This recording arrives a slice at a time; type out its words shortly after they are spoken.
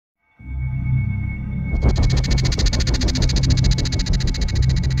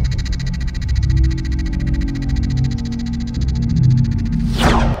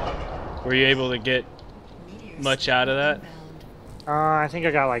Were you able to get much out of that? I think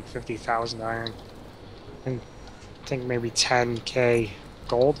I got like 50,000 iron. And I think maybe 10k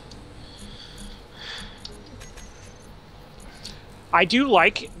gold. I do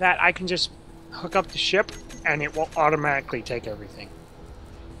like that I can just hook up the ship and it will automatically take everything.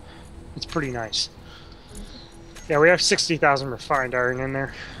 It's pretty nice. Yeah, we have 60,000 refined iron in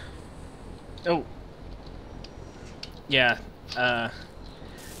there. Oh. Yeah.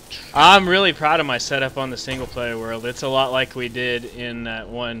 I'm really proud of my setup on the single player world. It's a lot like we did in that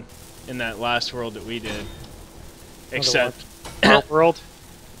last world that we did. Except world.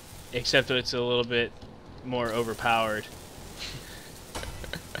 Except that it's a little bit more overpowered.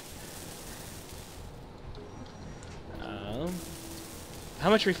 How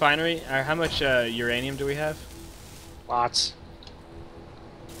much refinery or how much uranium do we have? Lots.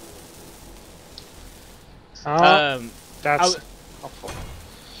 That's helpful.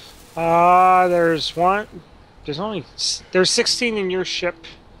 There's one. There's 16 in your ship.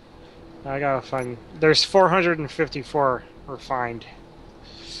 I gotta find. There's 454 refined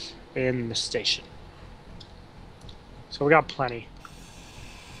in the station. So we got plenty.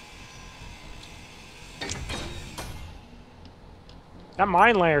 That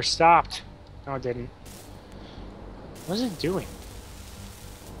mine layer stopped. No, it didn't. What is it doing?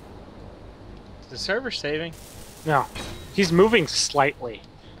 Is the server saving? No. He's moving slightly.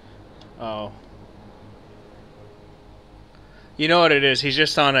 Oh. You know what it is? He's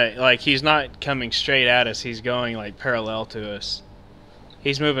just on a, like, he's not coming straight at us. He's going, like, parallel to us.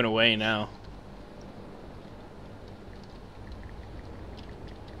 He's moving away now.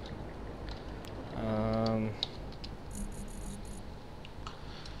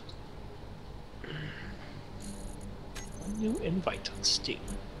 New invite on Steam.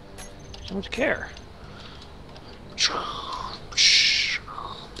 Don't care.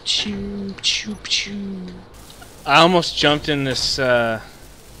 I almost jumped in this. I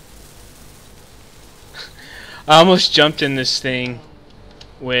almost jumped in this thing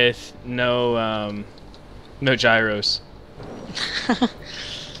with no gyros. I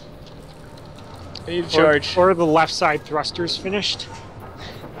need to charge. Or the left side thrusters finished.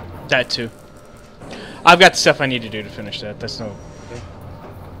 That too. I've got the stuff I need to do to finish that. That's no. Okay.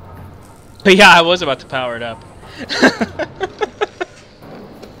 But yeah, I was about to power it up.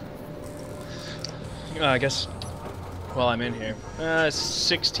 I guess while I'm in here.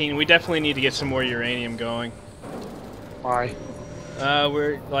 16. We definitely need to get some more uranium going. Why?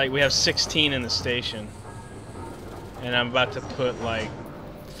 We have 16 in the station. And I'm about to put like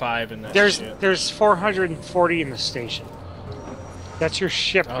 5 in that ship. There's 440 in the station. That's your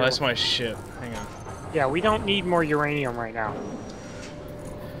ship. Oh, that's my ship. Hang on. Yeah, we don't need more uranium right now.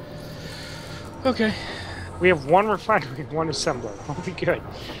 Okay. We have one refinery and one assembler. We'll be good.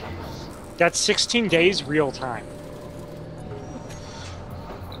 That's 16 days real time.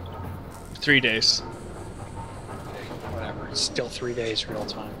 3 days. Whatever. It's still 3 days real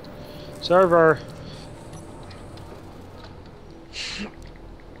time. Server.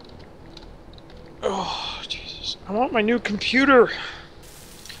 Oh, Jesus. I want my new computer.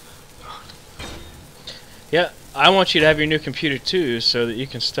 Yeah, I want you to have your new computer too so that you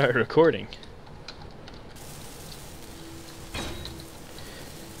can start recording.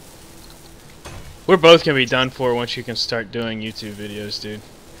 We're both gonna be done for once you can start doing YouTube videos, dude.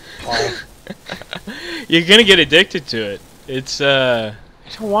 Why? You're gonna get addicted to it. It's I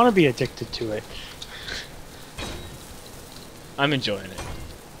don't want to be addicted to it. I'm enjoying it.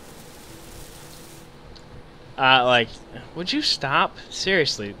 Like, would you stop?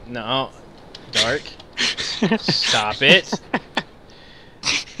 Seriously, no. Dark. Stop it.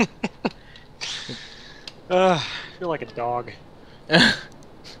 I feel like a dog.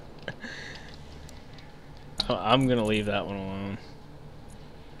 I'm gonna leave that one alone.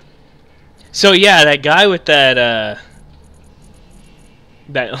 So yeah, that guy with that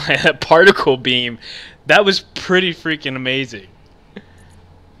that particle beam, that was pretty freaking amazing.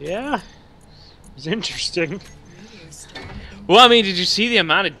 Yeah, it was interesting. Well, I mean, did you see the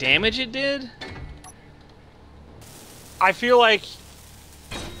amount of damage it did? I feel like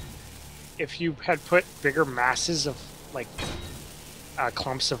if you had put bigger masses of like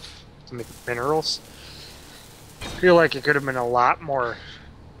clumps of minerals, I feel like it could have been a lot more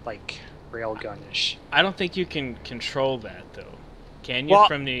like railgun-ish. I don't think you can control that though. Can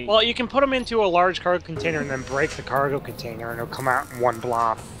you? Well, you can put them into a large cargo container and then break the cargo container, and it'll come out in one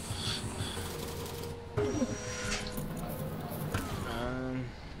blob.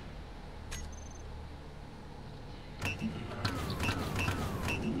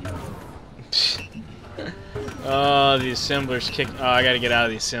 Oh, the assembler's kick. Oh, I gotta get out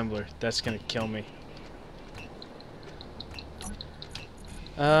of the assembler. That's gonna kill me.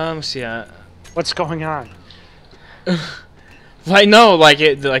 Let's see. What's going on? I know, like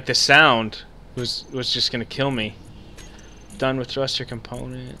the sound was just gonna kill me. Done with thruster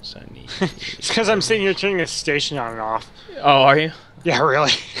components. I need. It's because I'm sitting here turning the station on and off. Oh, are you? Yeah,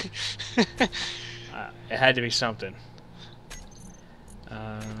 really. It had to be something.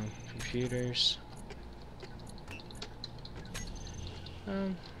 Computers.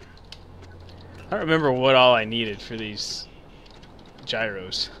 I don't remember what all I needed for these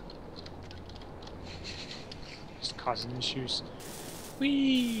gyros. Just causing issues.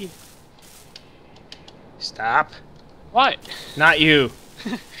 Whee! Stop. What? Not you.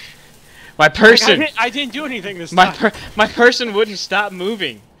 My person. I didn't do anything this time. My person wouldn't stop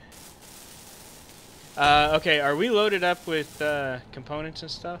moving. Okay, are we loaded up with components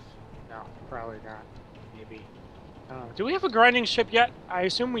and stuff? No, probably not. Maybe. Do we have a grinding ship yet? I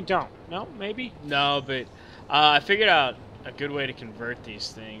assume we don't. No, maybe? No, but I figured out a good way to convert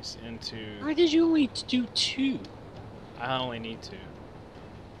these things into... Why did you only do 2? I only need 2.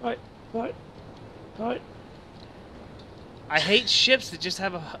 What? I hate ships that just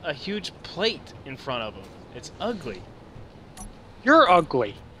have a huge plate in front of them. It's ugly. You're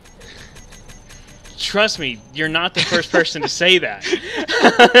ugly. Trust me, you're not the first person to say that.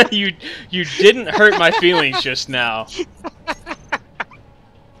 You didn't hurt my feelings just now.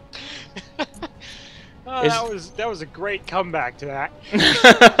 Oh, that was a great comeback to that.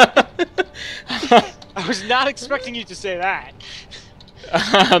 I was not expecting you to say that.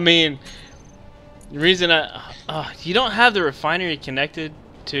 I mean, the reason you don't have the refinery connected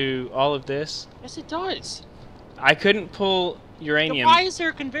to all of this? Yes, it does. I couldn't pull uranium. Then why is there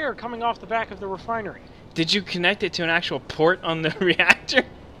a conveyor coming off the back of the refinery? Did you connect it to an actual port on the reactor?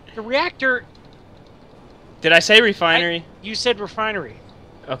 The reactor... Did I say refinery? You said refinery.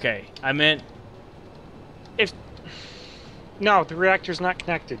 Okay, I meant... No, the reactor's not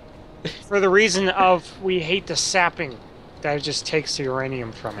connected. For the reason of we hate the sapping that it just takes the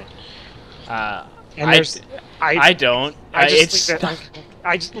uranium from it. I don't. I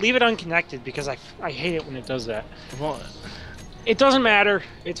just leave it unconnected because I hate it when it does that. Well, it doesn't matter.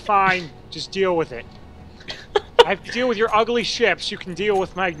 It's fine. Just deal with it. I have to deal with your ugly ships. You can deal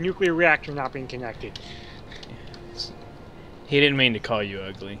with my nuclear reactor not being connected. He didn't mean to call you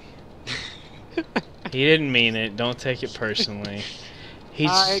ugly. He didn't mean it. Don't take it personally.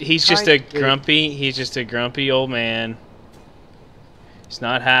 He's just a grumpy old man. He's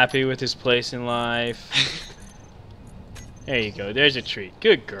not happy with his place in life. There you go. There's a treat.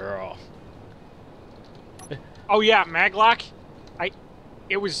 Good girl. Oh yeah, maglock.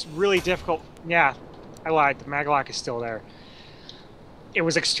 It was really difficult. Yeah, I lied. The maglock is still there. It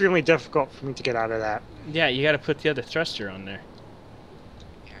was extremely difficult for me to get out of that. Yeah, you got to put the other thruster on there.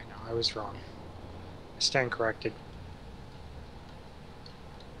 Yeah, no, I was wrong. I stand corrected.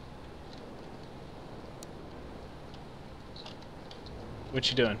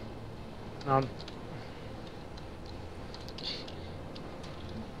 What you doing?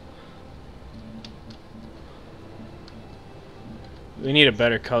 We need a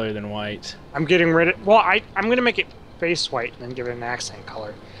better color than white. I'm getting rid of... Well, I'm going to make it face white and then give it an accent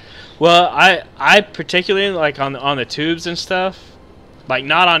color. Well, I particularly like on the tubes and stuff. Like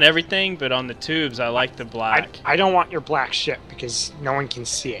not on everything, but on the tubes, I like the black. I don't want your black ship because no one can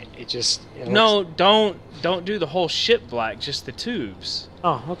see it. No, don't do the whole ship black, just the tubes.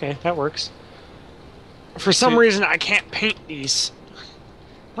 Oh, okay, that works. For some reason, I can't paint these.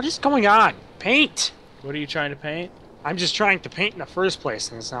 What is going on? Paint! What are you trying to paint? I'm just trying to paint in the first place,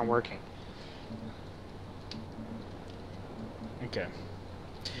 and it's not working. Okay.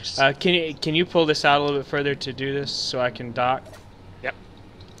 Can you pull this out a little bit further to do this so I can dock? Yep.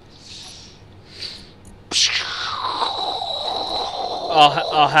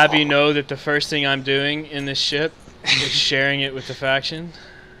 I'll have you know that the first thing I'm doing in this ship is sharing it with the faction.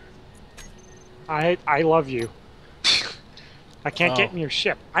 I love you. I can't get in your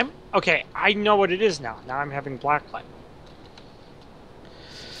ship. Okay, I know what it is now. Now I'm having blacklight.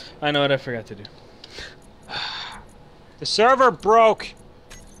 I know what I forgot to do. The server broke.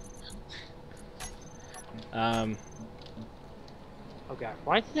 Oh god,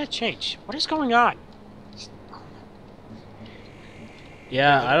 why did that change? What is going on?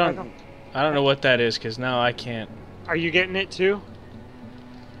 Yeah, I don't know what that is because now I can't. Are you getting it too?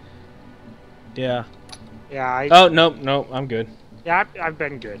 Yeah. Yeah. Oh nope, I'm good. Yeah, I've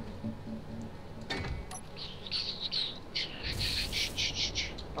been good.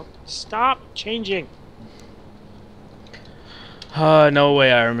 Oh, stop changing. No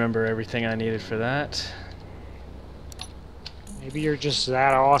way I remember everything I needed for that. Maybe you're just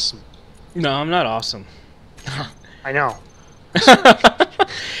that awesome. No, I'm not awesome. I know.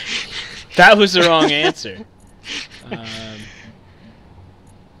 That was the wrong answer. Oh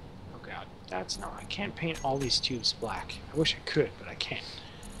god, that's not. I can't paint all these tubes black. I wish I could, but I can't.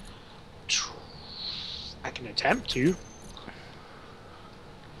 I can attempt to.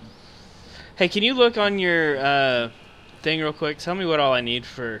 Hey, can you look on your thing real quick? Tell me what all I need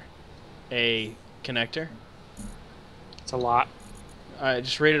for a connector. It's a lot.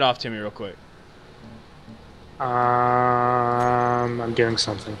 Just read it off to me real quick. I'm doing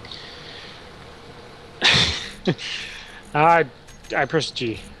something. I pressed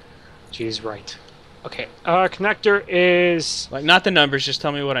G. G is right. Okay. Connector is Like, not the numbers, just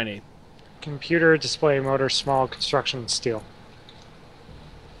tell me what I need. computer, display, motor, small, construction, steel.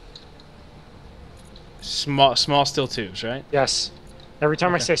 Small steel tubes, right? Yes. Every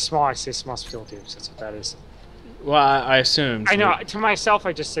time I say small steel tubes. That's what that is. Well, I assumed. I know. To myself,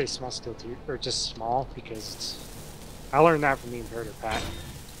 I just say small steel tube, or just small, because it's. I learned that from the inverter, Pat.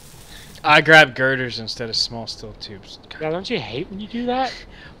 I grabbed girders instead of small steel tubes. Yeah, don't you hate when you do that?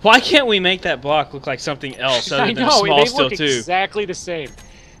 Why can't we make that block look like something else other than a small steel tube? They look exactly the same.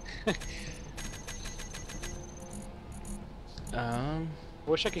 I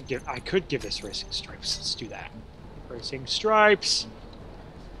wish I could give. I could give this racing stripes. Let's do that. Racing stripes.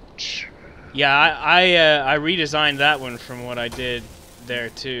 Yeah, I redesigned that one from what I did there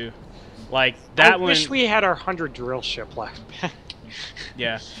too. Like that one. I wish we had our 100 drill ship left.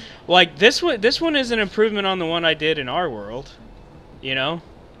 Yeah, like this one. This one is an improvement on the one I did in our world. You know.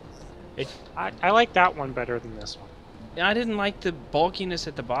 I like that one better than this one. I didn't like the bulkiness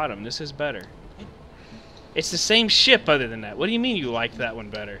at the bottom. This is better. It's the same ship other than that. What do you mean you liked that one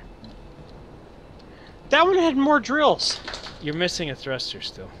better? That one had more drills. You're missing a thruster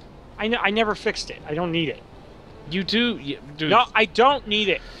still. I know. I never fixed it. I don't need it. You do. Dude. No, I don't need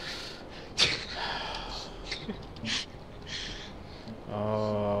it.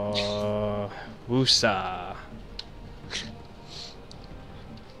 Oh, woosah.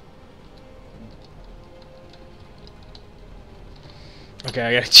 Okay,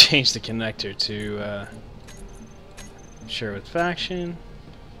 I gotta change the connector to share with faction.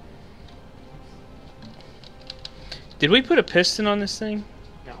 Did we put a piston on this thing?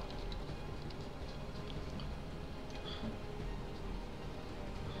 No.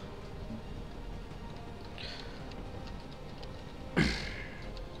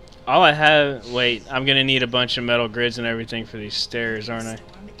 All I have... Wait, I'm gonna need a bunch of metal grids and everything for these stairs, aren't I?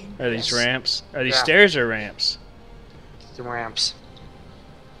 Are these ramps? Are these stairs or ramps? The ramps.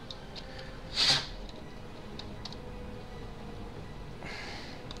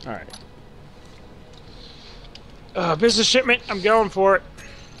 Alright. Business shipment, I'm going for it.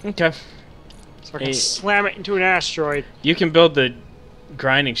 Okay. So I can slam it into an asteroid. You can build the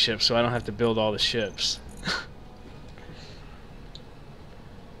grinding ship so I don't have to build all the ships.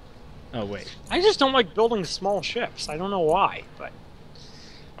 Oh, wait. I just don't like building small ships. I don't know why, but...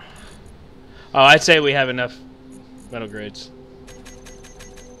 Oh, I'd say we have enough metal grids.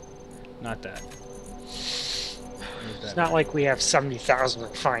 Not that. It's not like we have 70,000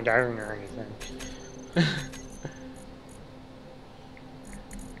 refined iron or anything.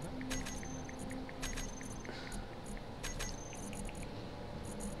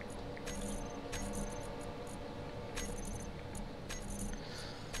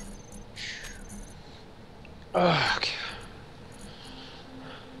 Okay.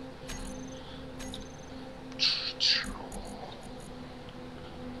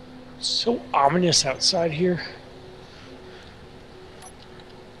 It's so ominous outside here.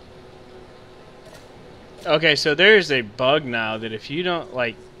 Okay, so there's a bug now that if you don't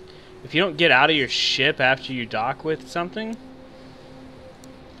get out of your ship after you dock with something,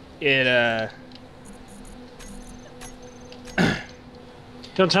 it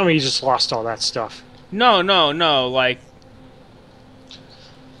Don't tell me you just lost all that stuff. No, like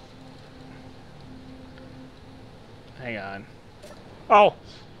hang on. Oh.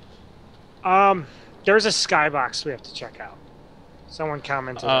 There's a skybox we have to check out. Someone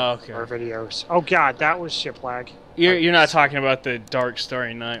commented on our videos. Oh god, that was ship lag. You're not talking about the Dark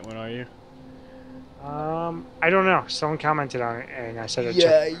Starry Night one, are you? I don't know. Someone commented on it, and I said,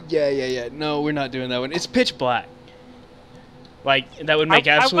 Yeah. No, we're not doing that one. It's pitch black. Like that would make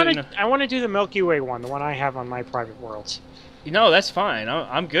absolutely. I want to do the Milky Way one, the one I have on my private worlds. No, that's fine.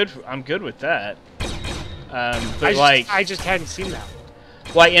 I'm good. I'm good with that. But I just hadn't seen that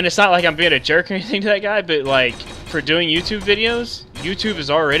one. Like, and it's not like I'm being a jerk or anything to that guy, but like for doing YouTube videos, YouTube is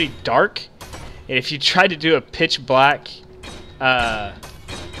already dark, and if you try to do a pitch black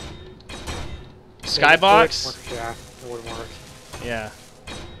skybox, Yeah, it wouldn't work. Yeah.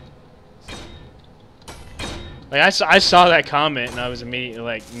 Like I saw that comment and I was immediately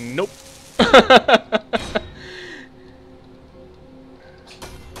like, nope.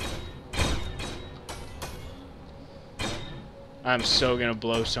 I'm so gonna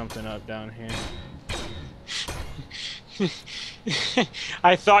blow something up down here.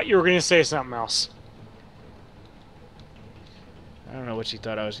 I thought you were gonna say something else. I don't know what you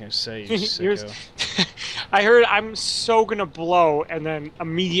thought I was gonna say, you sicko. I heard I'm so gonna blow, and then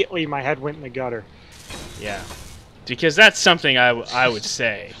immediately my head went in the gutter. Yeah. Because that's something I would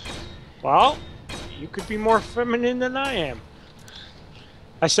say. Well, you could be more feminine than I am.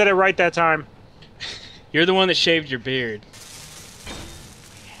 I said it right that time. You're the one that shaved your beard.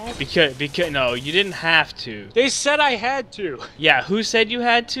 Because no, you didn't have to. They said I had to. Yeah, who said you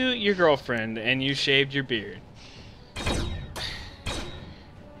had to? Your girlfriend, and you shaved your beard. You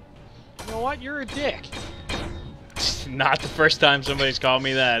know what? You're a dick. Not the first time somebody's called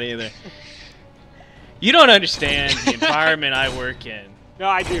me that either. You don't understand the environment I work in. No,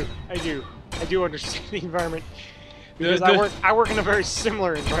 I do. I do understand the environment. Because I work in a very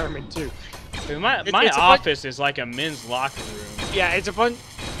similar environment too. My office is like a men's locker room. Yeah, it's a bunch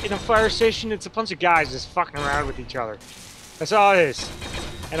in a fire station. It's a bunch of guys just fucking around with each other. That's all it is.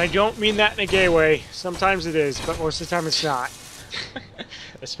 And I don't mean that in a gay way. Sometimes it is, but most of the time it's not.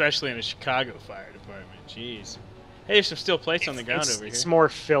 Especially in a Chicago fire department. Jeez. Hey, there's some steel plates on the ground over here. It's more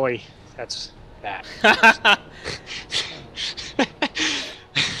Philly. That's that.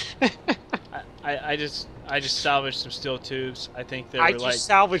 I just salvaged some steel tubes. I think they were I just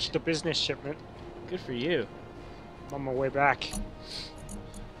salvaged a business shipment. Good for you. I'm on my way back.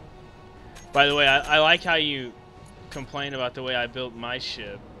 By the way, I like how you complain about the way I built my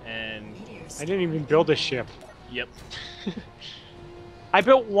ship, and I didn't even build a ship. Yep. I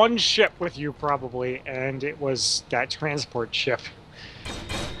built one ship with you probably, and it was that transport ship.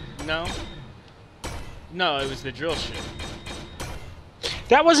 No. No, it was the drill ship.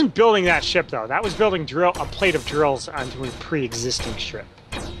 That wasn't building that ship though. That was building a plate of drills onto a pre-existing ship.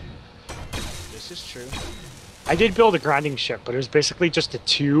 This is true. I did build a grinding ship, but it was basically just a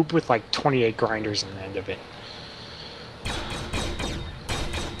tube with like 28 grinders on the end of it.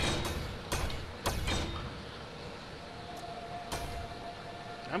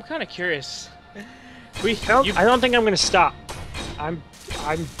 I'm kind of curious. I don't think I'm gonna stop. I'm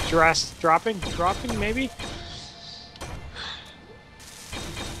dropping maybe.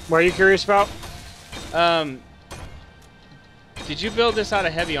 What are you curious about? Did you build this out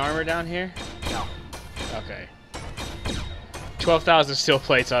of heavy armor down here? No. Okay. 12,000 steel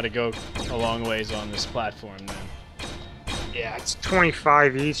plates ought to go a long ways on this platform then. Yeah, it's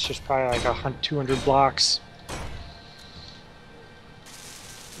 25 each, just probably like 200 blocks.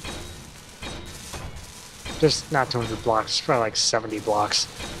 Just not 200 blocks, it's probably like 70 blocks.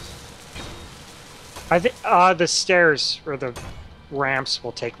 I think the stairs or the ramps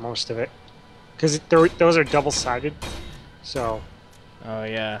will take most of it, because those are double-sided. So. Oh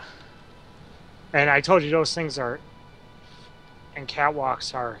yeah. And I told you those things are, and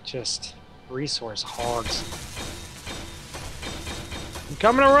catwalks are just resource hogs. I'm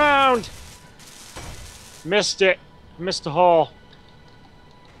coming around. Missed it. Missed the hole.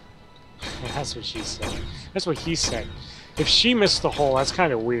 That's what she said. That's what he said. If she missed the hole, that's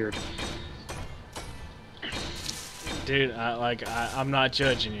kind of weird. Dude, I'm not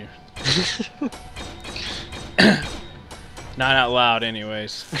judging you. Not out loud,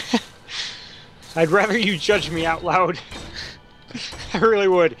 anyways. I'd rather you judge me out loud. I really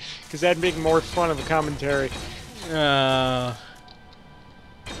would, because that'd make more fun of a commentary. I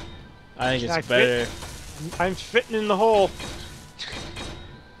think it's better. I'm fitting in the hole.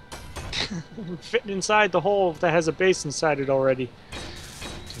 I'm fitting inside the hole that has a base inside it already.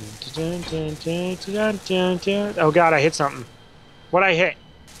 Oh god, I hit something. What'd I hit?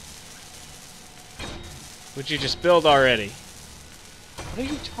 Would you just build already? What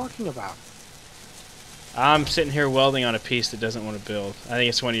are you talking about? I'm sitting here welding on a piece that doesn't want to build. I think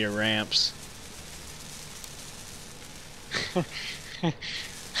it's one of your ramps.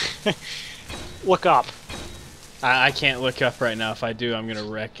 Look up. I can't look up right now. If I do, I'm gonna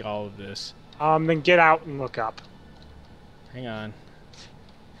wreck all of this. Then get out and look up. Hang on.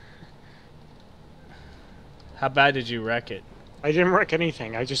 How bad did you wreck it? I didn't wreck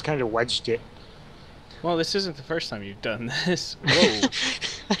anything. I just kind of wedged it. Well, this isn't the first time you've done this. Whoa.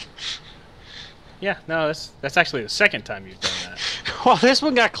 Yeah, no, that's actually the second time you've done that. Well, this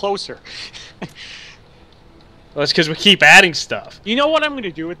one got closer. Well, it's because we keep adding stuff. You know what I'm going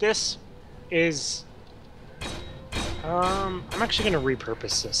to do with this? Is... I'm actually going to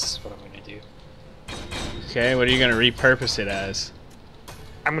repurpose this, is what I'm going to do. Okay, what are you gonna repurpose it as?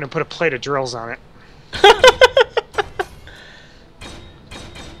 I'm gonna put a plate of drills on it.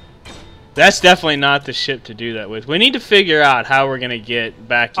 That's definitely not the ship to do that with. We need to figure out how we're gonna get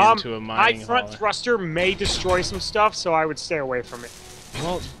back into a mining high front hall. thruster may destroy some stuff, so I would stay away from it.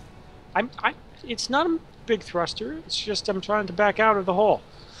 Well, it's not a big thruster. It's just I'm trying to back out of the hole.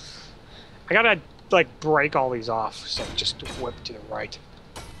 I gotta like break all these off, so just whip to the right.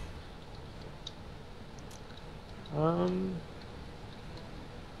 Am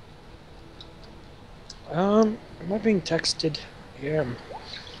I being texted? Yeah.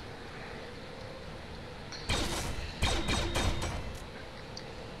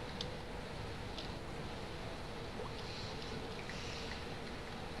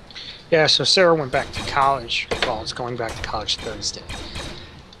 Yeah, so Sarah went back to college. Well, it's going back to college Thursday.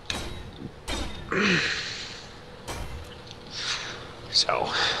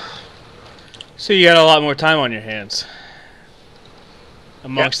 So you got a lot more time on your hands.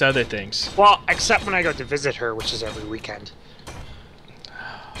 Amongst other things. Well, except when I go to visit her, which is every weekend.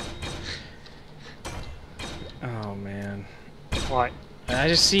 Oh, man. What? I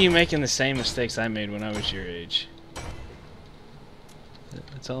just see you making the same mistakes I made when I was your age.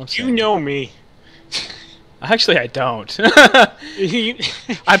 That's all I'm saying. You know me. Actually, I don't. I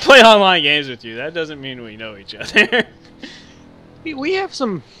play online games with you. That doesn't mean we know each other. We have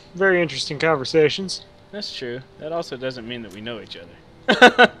some very interesting conversations. That's true. That also doesn't mean that we know each other.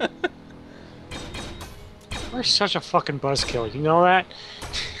 You're such a fucking buzzkill. You know that?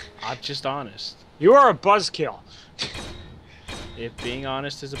 I'm just honest. You are a buzzkill. If being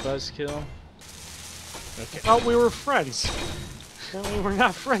honest is a buzzkill... Okay. I thought we were friends. Apparently we're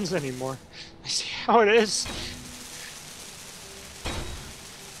not friends anymore. I see how it is.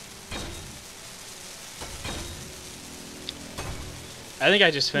 I think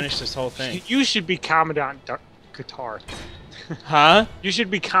I just finished this whole thing. You should be Commandant Guitar. Huh? You should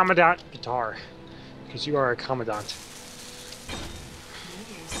be Commandant Guitar. Because you are a Commandant.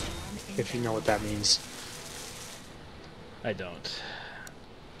 If you know what that means. I don't.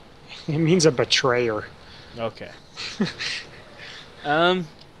 It means a betrayer. Okay. That's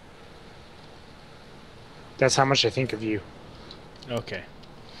how much I think of you. Okay.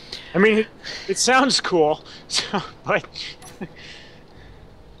 I mean, it sounds cool, so, but...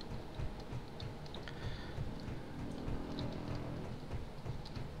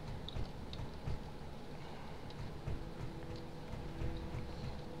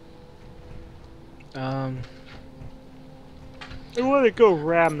 I want to go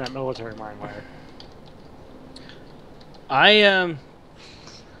ram that military mine later.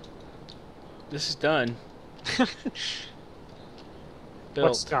 This is done. Built.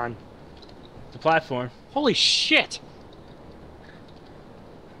 What's done? The platform. Holy shit!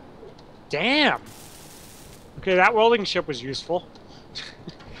 Damn! Okay, that welding ship was useful.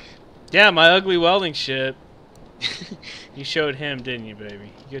 Yeah, my ugly welding ship. You showed him, didn't you,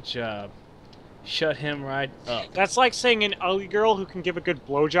 baby? Good job. Shut him right up. That's like saying an ugly girl who can give a good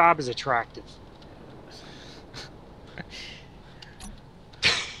blowjob is attractive.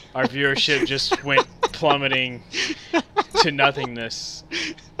 Our viewership just went plummeting to nothingness.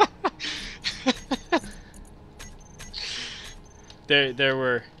 There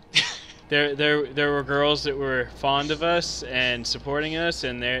were girls that were fond of us and supporting us,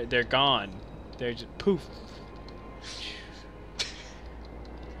 and they're gone. They're just poof.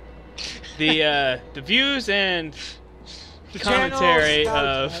 The views and the commentary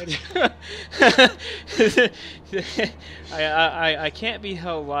of I can't be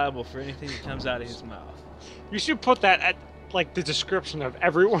held liable for anything that comes out of his mouth. You should put that at like the description of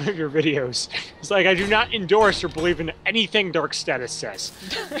every one of your videos. It's like, I do not endorse or believe in anything Dark Status says.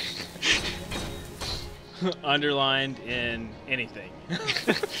 Underlined in anything.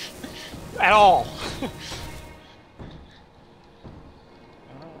 At all.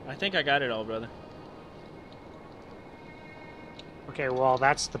 I think I got it all, brother. Okay, well,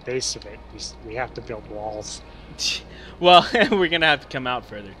 that's the base of it. We have to build walls. Well, we're gonna have to come out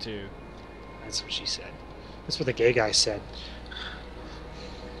further, too. That's what she said. That's what the gay guy said.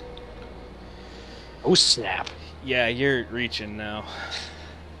 Oh, snap. Yeah, you're reaching now.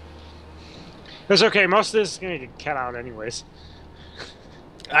 It's okay, most of this is gonna get cut out anyways.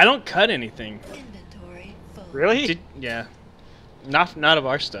 I don't cut anything. Inventory full. Really? Yeah. Not of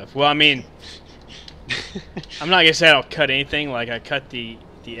our stuff. Well, I mean, I'm not gonna say I don't cut anything. Like I cut the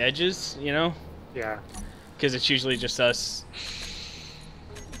edges, you know. Yeah. Because it's usually just us.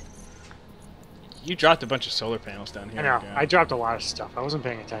 You dropped a bunch of solar panels down here. I know. I dropped a lot of stuff. I wasn't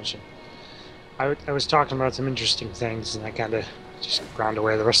paying attention. I was talking about some interesting things, and I kind of just ground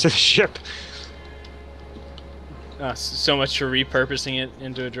away the rest of the ship. So much for repurposing it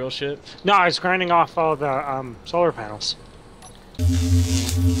into a drill ship. No, I was grinding off all the solar panels.